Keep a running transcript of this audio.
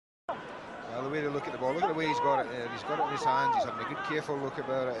the way they look at the ball. Look at the way he's got it. He's got it in his hands. He's having a good, careful look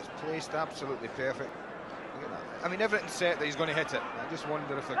about it. It's placed absolutely perfect. Look at that. I mean, everything's set that he's going to hit it. I just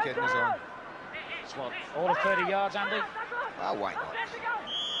wonder if they're kidding us on. It's what, all of 30 yards, Andy? Ah, why not?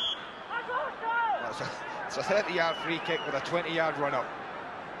 It's a 30-yard free kick with a 20-yard run-up.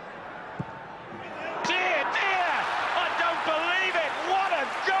 Dear, dear! I don't believe it! What a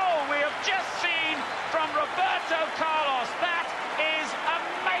goal we have just seen from Roberto Carlos. That is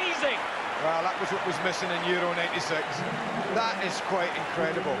amazing! Well, that was what was missing in Euro 96. That is quite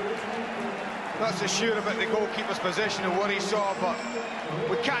incredible. Not so sure about the goalkeeper's position and what he saw, but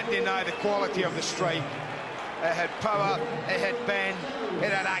we can't deny the quality of the strike. It had power, it had bend,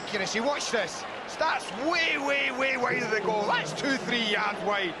 it had accuracy. Watch this. Starts way, way, way wide of the goal. That's 2-3 yards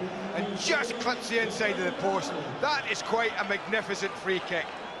wide and just clips the inside of the post. That is quite a magnificent free kick.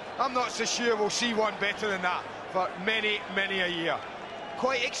 I'm not so sure we'll see one better than that for many, many a year.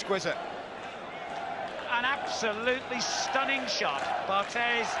 Quite exquisite. An absolutely stunning shot.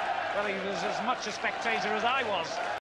 Barthez, well, he was as much a spectator as I was.